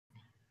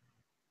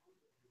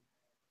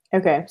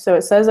Okay, so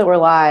it says that we're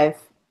live.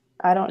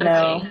 I don't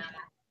know Okay.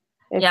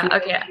 if Yeah, you're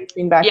okay.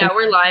 switching back Yeah, and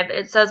we're live.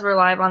 It says we're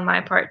live on my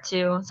part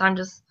too. So I'm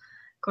just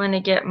going to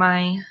get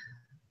my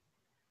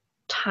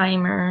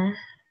timer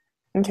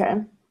okay.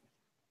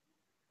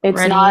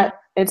 ready.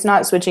 It's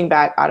not switching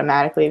back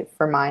automatically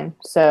for mine,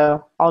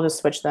 so I'll just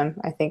switch them.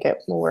 I think it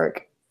will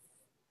work.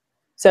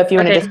 So if you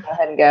want to Okay. just go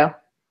ahead and go.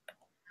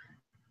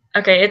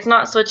 Okay, it's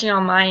not switching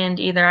on my end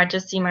either. I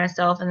just see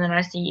myself and then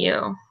I see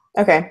you.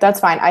 Okay, that's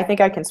fine. I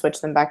think I can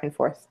switch them back and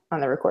forth on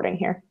the recording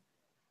here.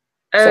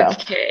 So,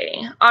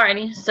 Okay.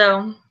 Alrighty.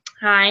 So,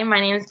 hi,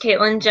 my name is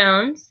Kaitlin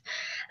Jones.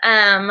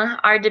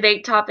 Our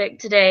debate topic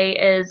today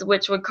is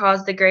which would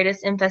cause the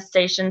greatest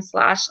infestation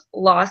 /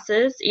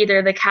 losses,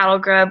 either the cattle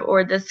grub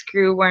or the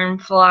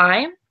screwworm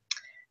fly.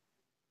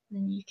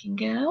 Then you can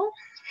go.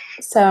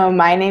 so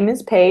my name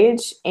is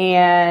Paige,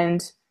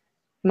 and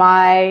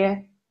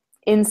my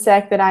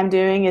insect that I'm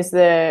doing is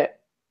the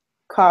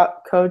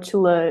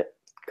Cochliomyia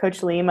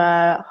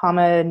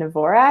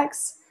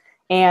hominivorax,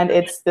 and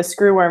it's the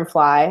screwworm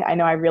fly. I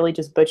know I really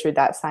just butchered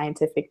that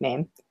scientific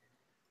name.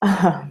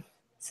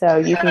 So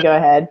you can go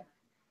ahead.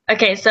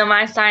 Okay, so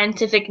my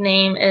scientific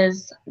name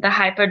is the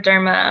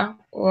Hypoderma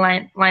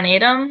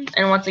lineatum,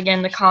 and once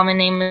again, the common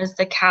name is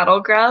the cattle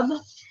grub.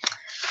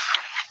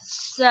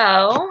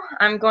 So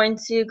I'm going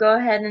to go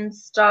ahead and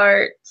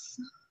start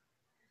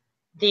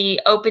the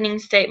opening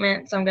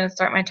statement. So I'm going to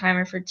start my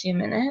timer for 2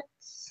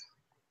 minutes.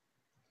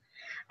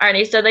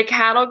 Alrighty, so the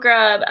cattle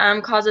grub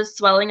causes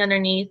swelling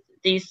underneath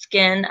the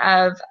skin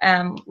of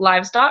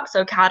livestock,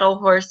 so cattle,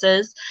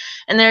 horses.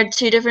 And there are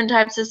two different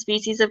types of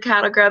species of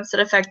cattle grubs that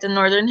affect the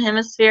northern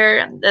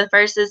hemisphere. The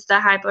first is the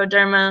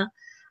Hypoderma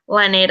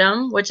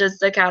lineatum, which is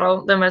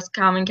the most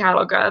common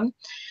cattle grub.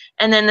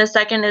 And then the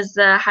second is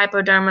the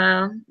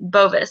Hypoderma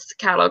bovis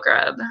cattle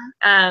grub.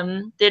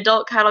 The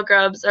adult cattle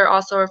grubs are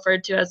also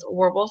referred to as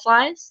warble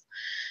flies.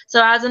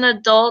 So as an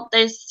adult,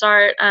 they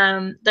start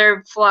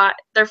they're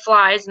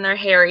flies and they're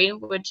hairy,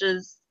 which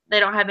is they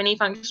don't have any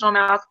functional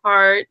mouth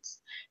parts,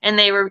 and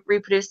they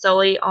reproduce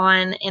solely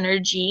on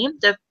energy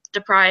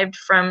deprived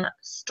from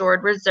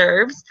stored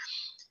reserves.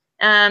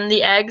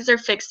 The eggs are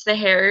fixed to the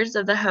hairs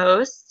of the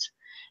host,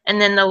 and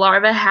then the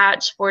larvae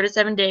hatch 4 to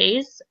 7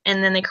 days,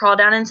 and then they crawl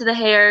down into the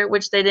hair,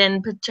 which they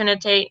then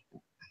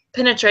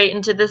penetrate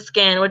into the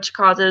skin, which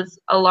causes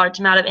a large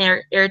amount of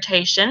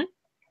irritation.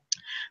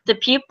 The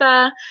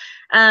pupa,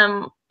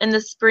 in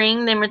the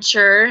spring, they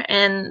mature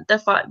and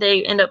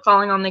they end up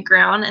falling on the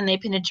ground and they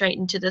penetrate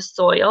into the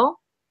soil.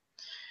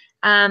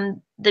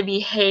 The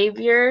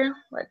behavior,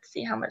 let's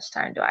see, how much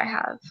time do I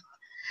have?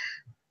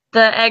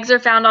 The eggs are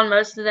found on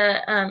most of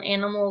the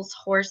animals'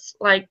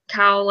 like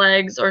cow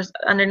legs, or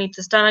underneath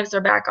the stomachs,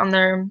 or back on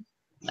their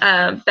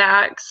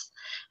backs,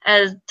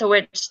 as to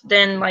which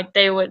then like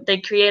they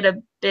create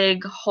a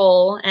big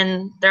hole,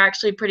 and they're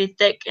actually pretty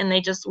thick, and they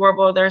just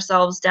warble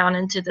themselves down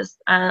into the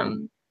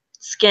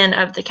skin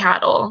of the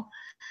cattle.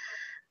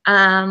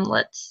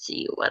 Let's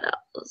see what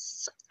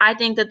else. I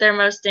think that they're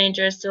most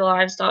dangerous to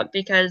livestock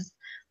because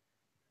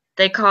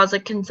they cause a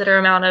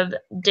considerable amount of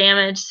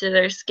damage to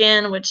their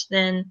skin, which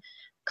then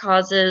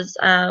causes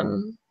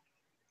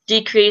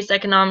decrease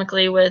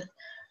economically with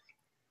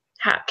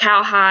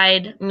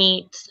cowhide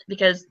meat,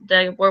 because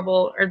the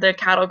warble or the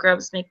cattle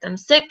grubs make them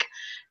sick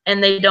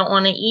and they don't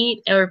want to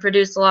eat or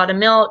produce a lot of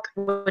milk,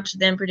 which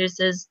then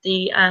produces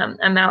the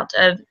amount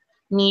of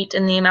meat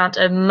and the amount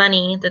of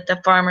money that the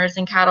farmers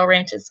and cattle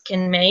ranches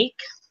can make.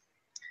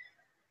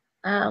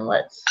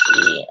 Let's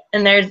see,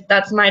 and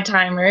that's my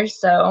timer,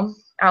 so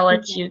I'll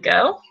let you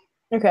go.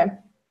 Okay.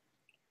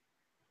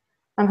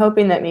 I'm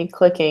hoping that me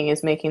clicking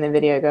is making the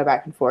video go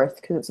back and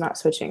forth because it's not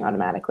switching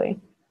automatically.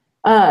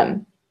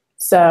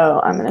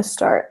 So I'm going to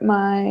start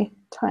my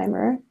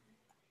timer.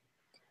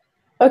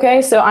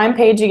 Okay, so I'm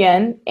Paige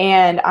again,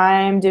 and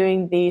I'm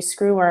doing the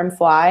screwworm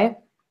fly.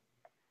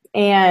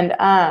 And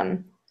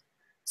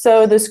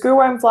so the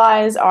screwworm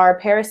flies are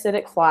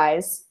parasitic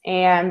flies,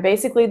 and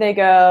basically they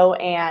go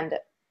and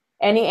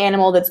any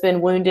animal that's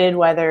been wounded,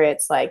 whether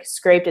it's like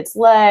scraped its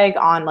leg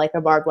on like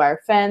a barbed wire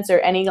fence or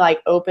any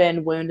like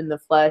open wound in the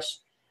flesh,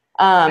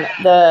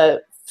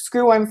 the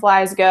screwworm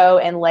flies go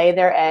and lay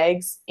their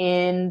eggs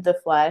in the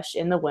flesh,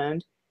 in the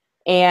wound,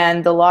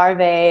 and the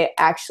larvae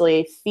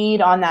actually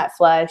feed on that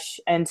flesh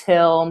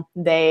until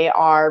they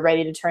are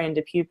ready to turn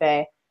into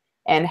pupae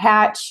and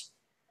hatch.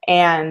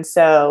 And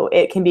so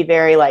it can be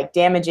very like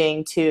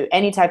damaging to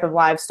any type of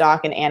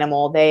livestock and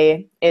animal.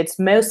 It's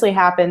mostly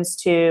happens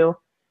to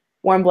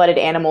warm-blooded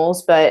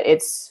animals, but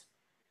it's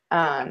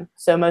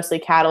so mostly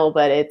cattle,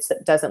 but it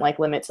doesn't like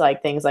limit to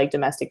like things like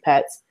domestic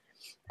pets.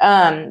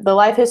 The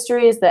life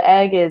history is the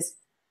egg is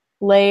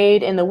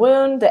laid in the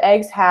wound, the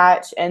eggs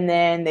hatch, and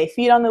then they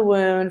feed on the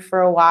wound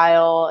for a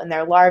while, and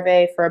they're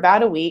larvae for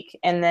about a week,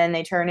 and then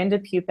they turn into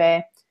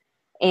pupae,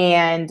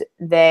 and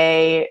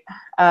they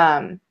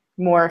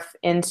morph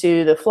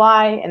into the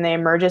fly, and they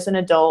emerge as an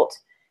adult,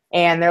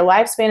 and their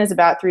lifespan is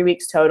about 3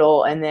 weeks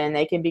total, and then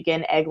they can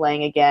begin egg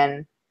laying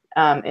again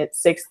at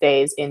 6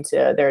 days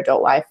into their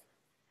adult life.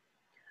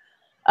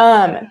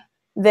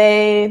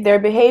 their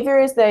behavior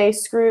is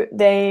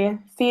they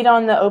feed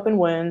on the open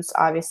wounds,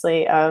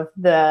 obviously, of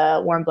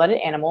the warm-blooded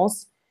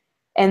animals,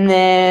 and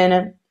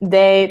then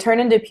they turn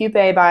into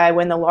pupae by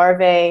when the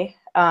larvae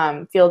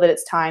feel that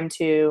it's time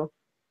to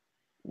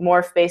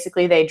morph.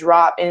 Basically, they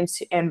drop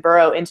into and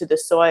burrow into the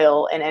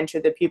soil and enter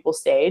the pupal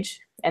stage,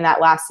 and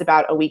that lasts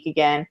about a week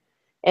again.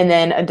 And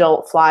then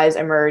adult flies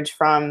emerge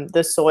from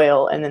the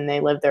soil, and then they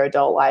live their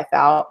adult life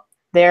out.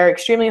 They're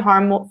extremely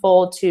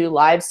harmful to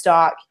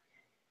livestock,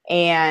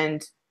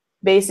 and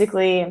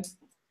basically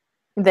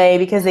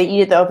because they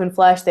eat at the open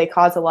flesh, they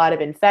cause a lot of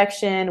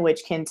infection,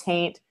 which can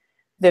taint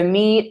the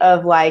meat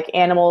of like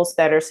animals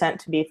that are sent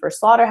to be for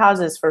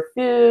slaughterhouses for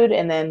food,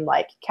 and then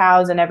like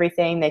cows and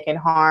everything. They can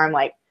harm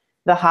like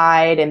the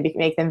hide and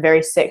make them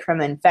very sick from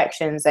the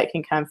infections that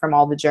can come from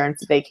all the germs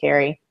that they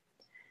carry.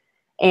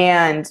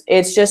 And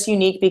it's just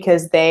unique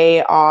because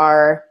they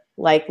are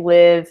like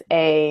live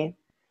a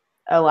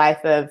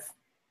life of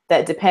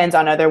that depends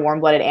on other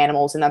warm-blooded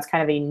animals, and that's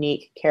kind of a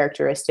unique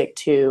characteristic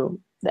to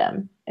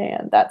them.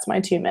 And that's my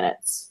 2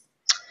 minutes.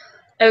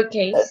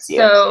 Okay,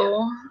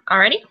 so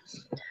alrighty.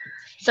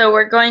 So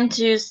we're going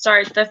to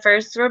start the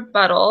first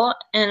rebuttal.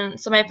 And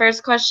so my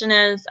first question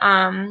is,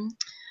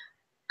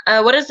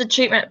 what is the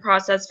treatment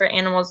process for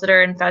animals that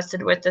are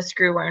infested with the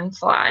screwworm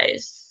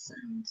flies?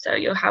 So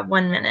you'll have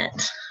 1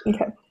 minute.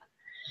 Okay.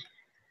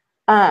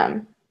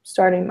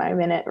 Starting my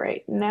minute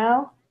right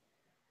now.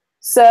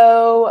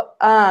 So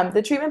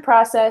the treatment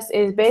process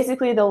is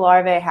basically the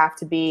larvae have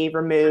to be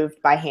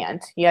removed by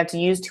hand. You have to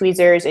use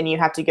tweezers, and you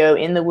have to go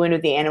in the wound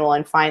of the animal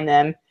and find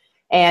them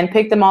and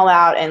pick them all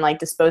out and like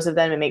dispose of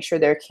them and make sure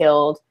they're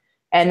killed.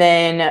 And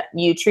then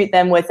you treat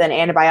them with an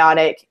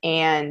antibiotic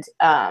and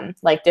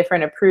like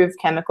different approved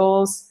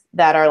chemicals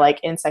that are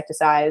like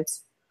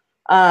insecticides.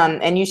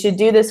 And you should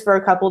do this for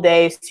a couple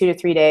days, 2 to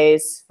 3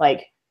 days,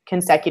 like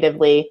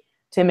consecutively,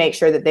 to make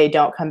sure that they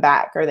don't come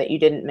back or that you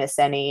didn't miss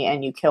any,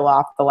 and you kill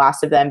off the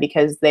last of them,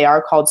 because they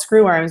are called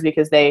screwworms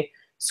because they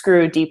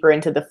screw deeper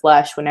into the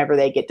flesh whenever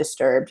they get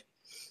disturbed.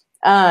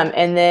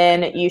 And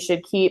then you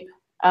should keep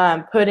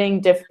putting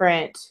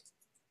different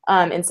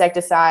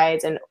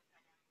insecticides and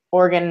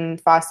organ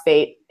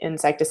phosphate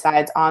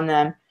insecticides on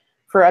them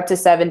for up to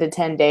 7 to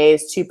 10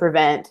 days to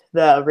prevent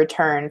the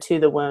return to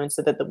the wound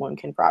so that the wound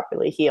can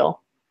properly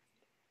heal.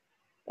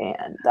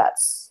 And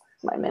that's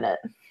my minute.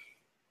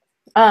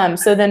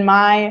 So then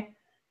my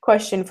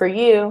question for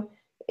you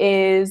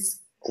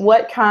is,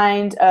 what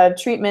kind of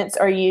treatments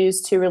are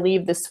used to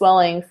relieve the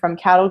swelling from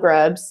cattle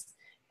grubs?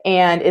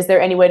 And is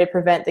there any way to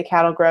prevent the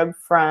cattle grub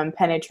from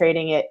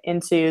penetrating it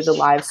into the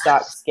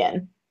livestock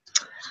skin?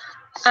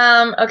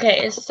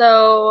 Okay,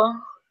 so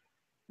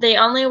the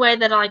only way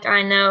that like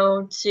I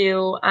know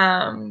to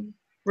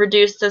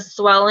reduce the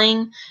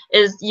swelling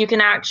is you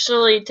can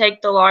actually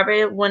take the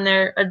larvae when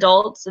they're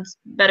adults. It's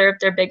better if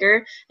they're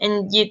bigger,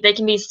 and they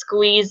can be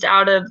squeezed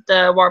out of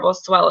the warble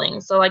swelling.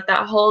 So like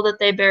that hole that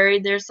they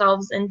buried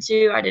themselves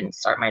into, I didn't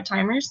start my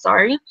timer,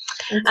 sorry.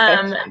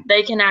 Okay.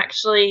 They can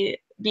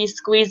actually be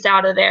squeezed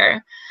out of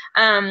there.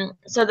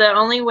 So the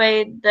only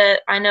way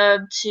that I know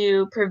of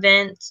to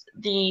prevent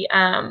the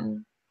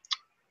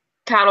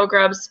cattle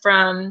grubs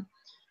from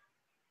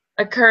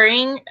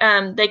occurring,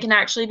 they can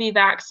actually be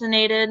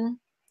vaccinated.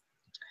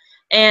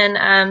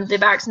 And the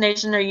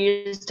vaccination are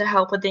used to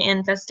help with the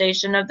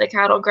infestation of the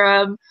cattle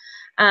grub.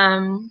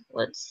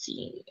 Let's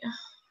see.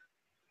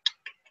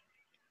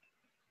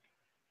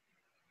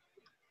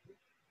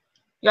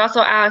 You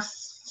also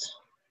asked,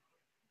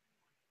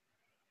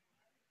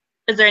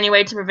 is there any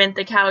way to prevent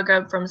the cattle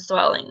grub from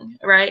swelling,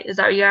 right? Is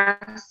that what you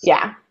asked?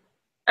 Yeah.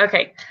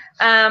 Okay.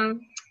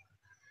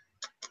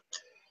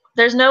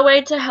 There's no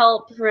way to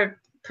help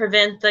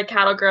prevent the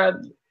cattle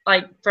grub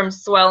like from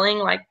swelling,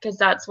 like, because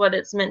that's what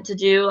it's meant to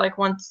do. Like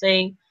once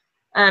they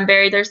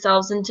bury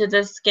themselves into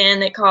the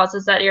skin, it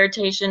causes that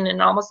irritation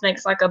and almost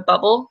makes like a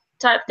bubble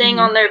type thing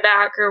on their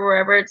back or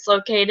wherever it's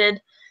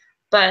located.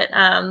 But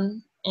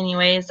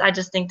anyways, I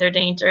just think they're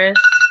dangerous.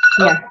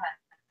 Yeah.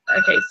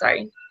 Okay,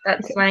 sorry.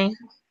 That's my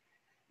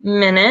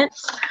minute.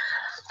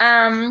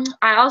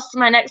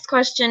 My next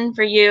question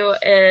for you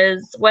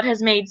is, what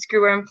has made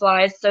screwworm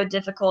flies so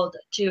difficult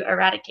to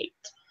eradicate?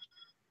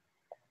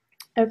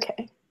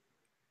 Okay.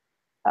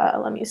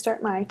 Let me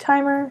start my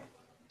timer.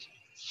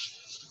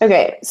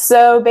 Okay,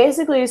 so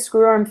basically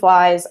screwworm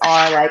flies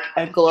are like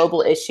a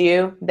global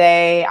issue.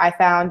 I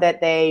found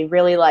that they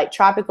really like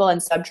tropical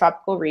and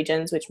subtropical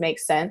regions, which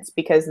makes sense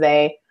because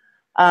they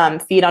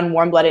feed on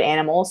warm-blooded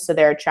animals, so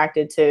they're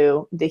attracted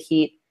to the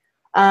heat.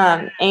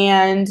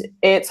 And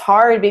it's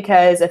hard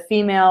because a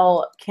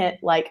female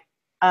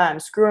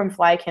screwworm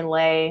fly can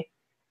lay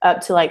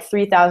up to like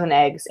 3,000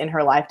 eggs in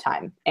her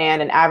lifetime,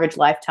 and an average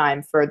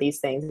lifetime for these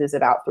things is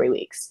about 3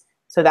 weeks.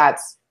 So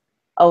that's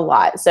a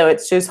lot. So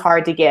it's just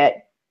hard to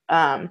get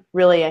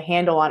really a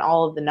handle on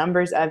all of the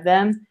numbers of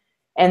them.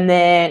 And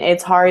then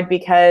it's hard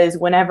because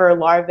whenever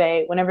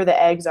the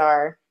eggs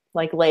are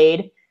like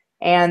laid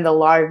and the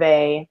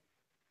larvae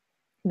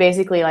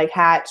basically like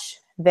hatch,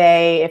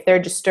 if they're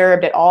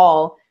disturbed at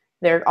all,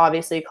 they're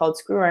obviously called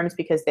screwworms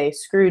because they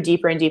screw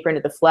deeper and deeper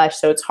into the flesh.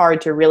 So it's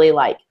hard to really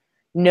like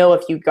know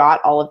if you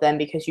got all of them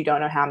because you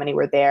don't know how many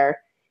were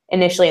there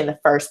initially in the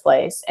first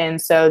place.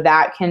 And so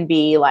that can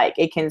be like,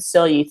 it can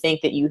still, you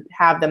think that you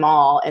have them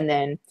all, and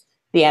then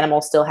the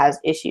animal still has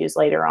issues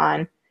later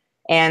on.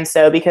 And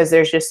so because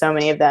there's just so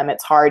many of them,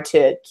 it's hard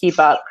to keep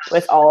up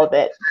with all of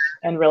it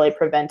and really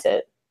prevent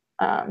it.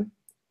 And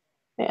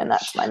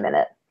that's my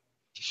minute.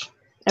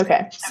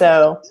 Okay,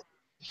 so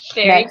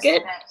very next.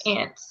 good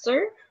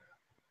answer.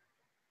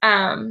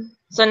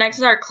 So next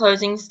is our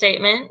closing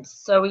statement.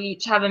 So we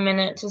each have a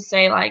minute to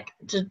say, like,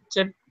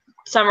 to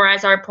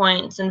summarize our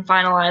points and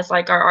finalize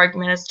like our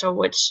argument as to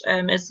which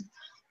is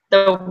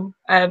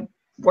the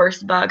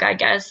worst bug, I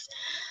guess.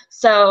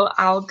 So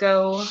I'll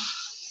go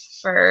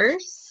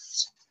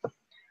first.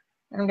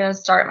 I'm gonna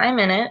start my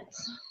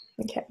minutes.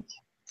 Okay.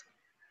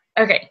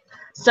 Okay.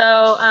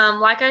 So,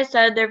 like I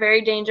said, they're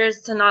very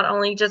dangerous to not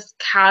only just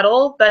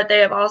cattle, but they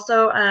have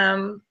also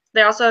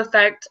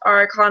affect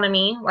our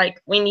economy.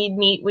 Like, we need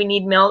meat, we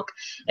need milk.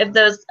 If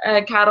those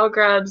cattle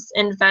grubs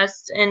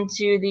infest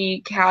into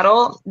the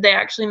cattle, they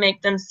actually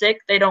make them sick.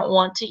 They don't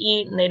want to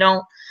eat, and they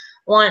don't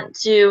want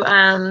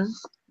to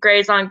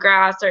graze on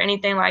grass or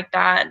anything like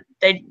that.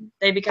 They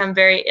become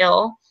very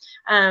ill.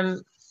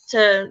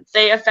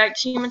 They affect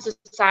human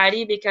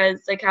society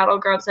because the cattle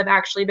grubs have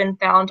actually been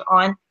found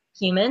on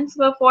humans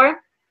before,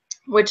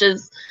 which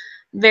is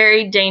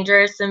very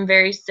dangerous and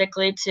very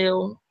sickly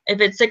to,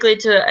 if it's sickly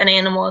to an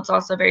animal, it's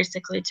also very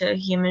sickly to a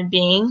human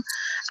being.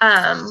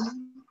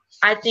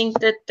 I think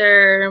that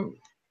they're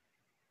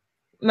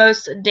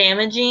most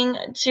damaging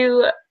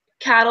to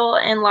cattle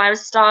and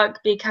livestock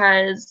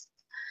because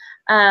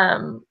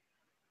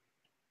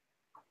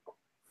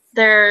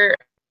they're,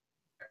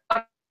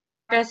 like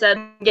I said,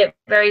 get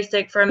very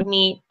sick from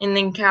meat, and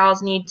then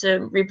cows need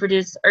to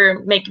reproduce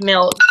or make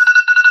milk.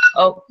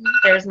 Oh,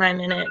 there's my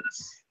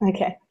minutes.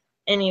 Okay.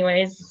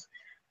 Anyways,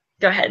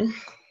 go ahead.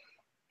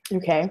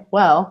 Okay.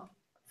 Well,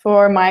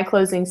 for my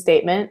closing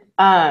statement,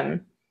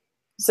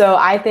 so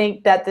I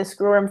think that the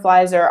screwworm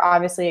flies are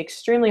obviously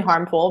extremely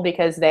harmful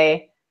because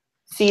they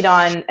feed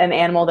on an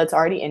animal that's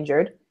already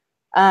injured,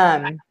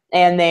 and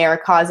they are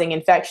causing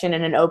infection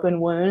in an open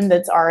wound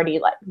that's already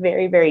like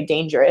very, very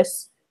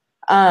dangerous.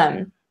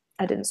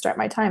 I didn't start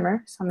my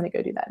timer, so I'm going to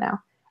go do that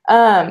now.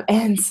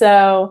 And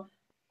so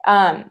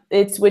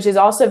which is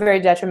also very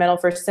detrimental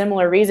for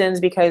similar reasons,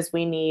 because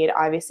we need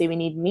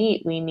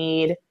meat, we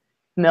need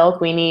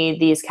milk, we need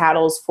these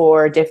cattle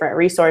for different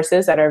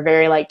resources that are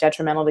very like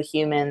detrimental to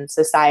human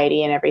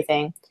society and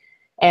everything.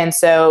 And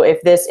so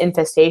if this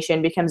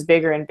infestation becomes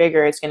bigger and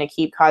bigger, it's going to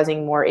keep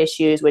causing more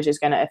issues, which is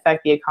going to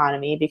affect the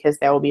economy because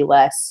there will be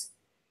less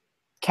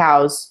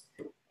cows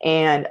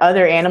and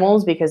other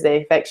animals because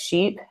they affect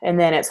sheep. And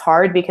then it's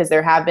hard because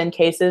there have been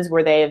cases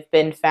where they have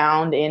been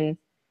found in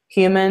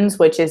humans,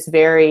 which is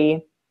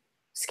very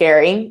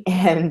scary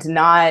and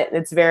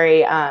it's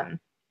very,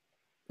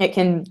 it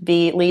can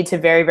lead to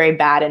very, very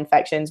bad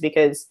infections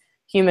because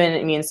human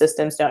immune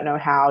systems don't know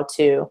how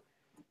to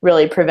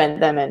really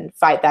prevent them and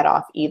fight that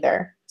off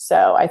either.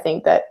 So I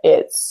think that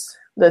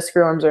the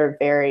screwworms are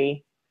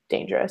very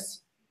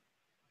dangerous.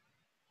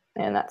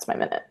 And that's my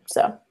minute.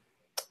 So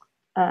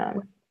I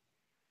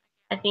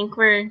think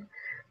we're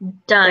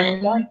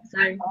done. Done. So,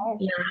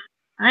 yeah.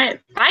 All right.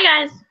 Bye,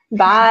 guys.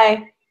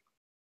 Bye.